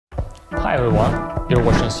Hi everyone, you're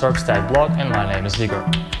watching Serpstat blog and my name is Igor.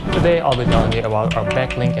 Today I'll be telling you about our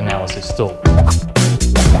backlink analysis tool.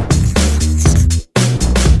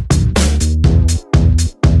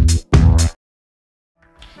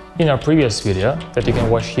 In our previous video that you can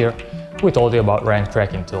watch here, we told you about rank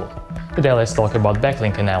tracking tool. Today let's talk about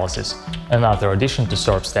backlink analysis, another addition to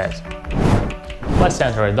Serpstat. Let's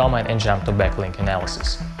enter a domain and jump to backlink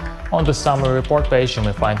analysis. On the summary report page you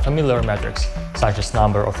may find familiar metrics such as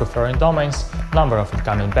number of referring domains, number of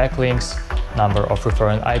incoming backlinks, number of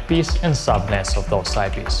referring IPs and subnets of those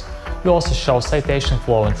IPs. We also show citation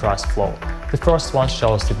flow and trust flow. The first one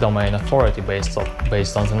shows the domain authority based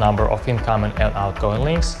on the number of incoming and outgoing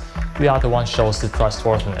links. The other one shows the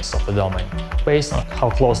trustworthiness of the domain, based on how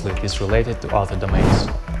closely it is related to other domains.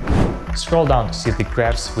 Scroll down to see the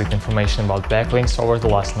graphs with information about backlinks over the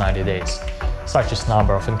last 90 days, such as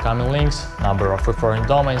number of incoming links, number of referring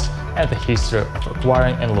domains, and the history of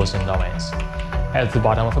acquiring and losing domains. At the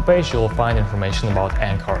bottom of the page you will find information about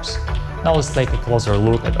anchors. Now let's take a closer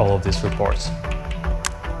look at all of these reports.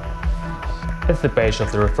 At the page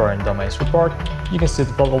of the referring domains report, you can see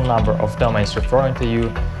the total number of domains referring to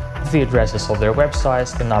you, the addresses of their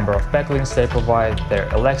websites, the number of backlinks they provide, their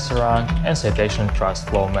Alexa rank, and citation trust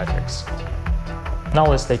flow metrics. Now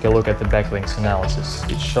let's take a look at the backlinks analysis.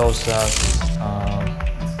 It shows us...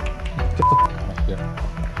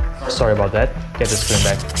 Sorry about that, get the screen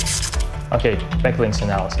back. Okay, backlinks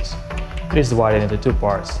analysis. It is divided into two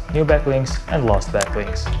parts, new backlinks and lost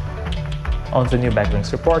backlinks. On the new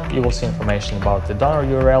backlinks report, you will see information about the donor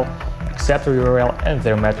URL, acceptor URL, and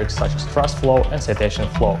their metrics such as trust flow and citation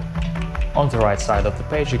flow. On the right side of the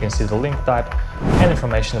page, you can see the link type and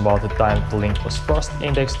information about the time the link was first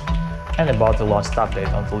indexed and about the last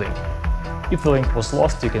update on the link. If the link was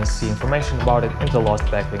lost, you can see information about it in the lost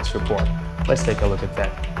backlinks report. Let's take a look at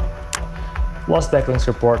that. Lost backlinks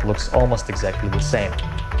report looks almost exactly the same,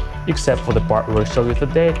 except for the part where we show you the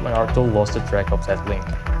date when our tool lost the track of that link.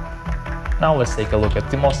 Now let's take a look at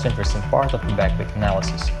the most interesting part of the backlink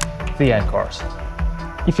analysis, the anchors.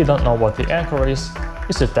 If you don't know what the anchor is,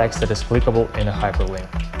 it's a text that is clickable in a hyperlink.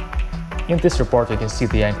 In this report you can see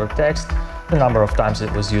the anchor text, the number of times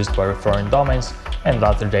it was used by referring domains, and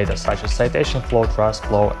other data such as citation flow, trust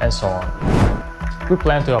flow, and so on. We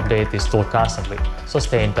plan to update this tool constantly, so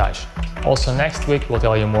stay in touch. Also next week we'll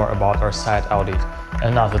tell you more about our site audit,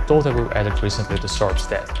 another tool that we've added recently to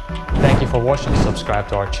Serpstat. Thank you for watching, subscribe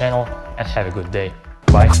to our channel, and have a good day.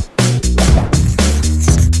 Bye!